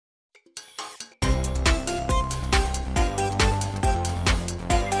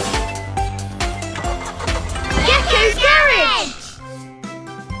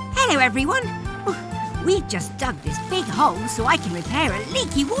Hello, everyone. We've just dug this big hole so I can repair a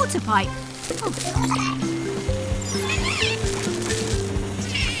leaky water pipe.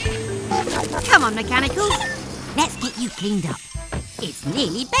 Come on, Mechanicals. Let's get you cleaned up. It's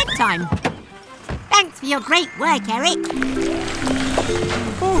nearly bedtime. Thanks for your great work, Eric.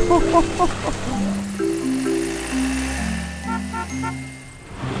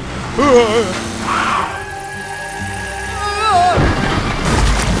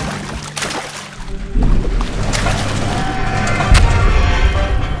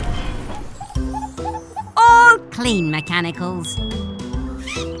 All clean, Mechanicals.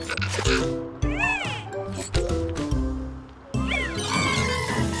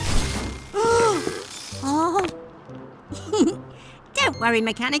 Oh. Don't worry,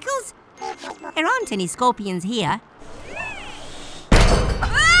 Mechanicals. There aren't any scorpions here.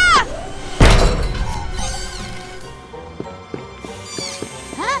 Ah!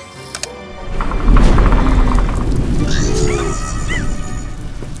 Huh?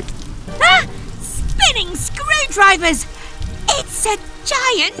 Ah! Spinning screwdrivers! It's a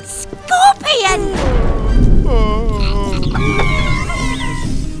giant scorpion!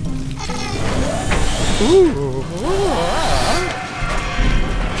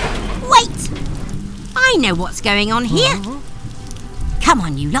 Wait! I know what's going on here. Come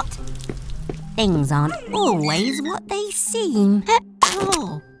on, you lot. Things aren't always what they seem.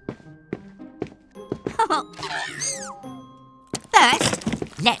 Oh.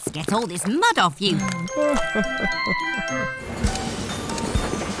 First, let's get all this mud off you.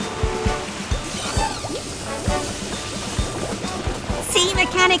 See,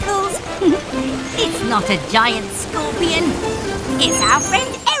 Mechanicals? It's not a giant scorpion. It's our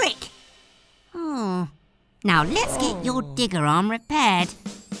friend Eric. Oh. Now let's get your digger arm repaired.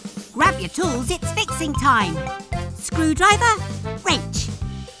 Grab your tools, it's fixing time. Screwdriver, wrench.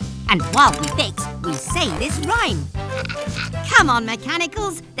 And while we fix, we say this rhyme. Come on,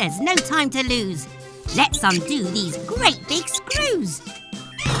 Mechanicals, there's no time to lose. Let's undo these great big screws.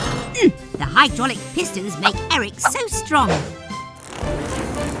 The hydraulic pistons make Eric so strong.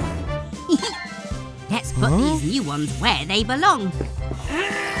 Let's put these new ones where they belong.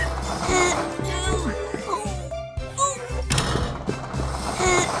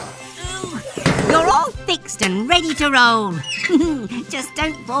 You're all fixed and ready to roll. Just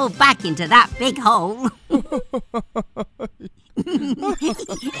don't fall back into that big hole.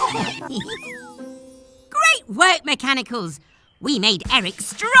 Great work, Mechanicals. We made Eric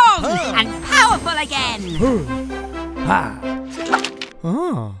strong and powerful again.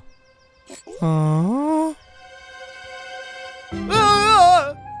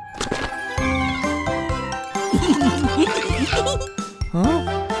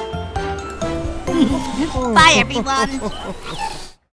 Bye, everyone.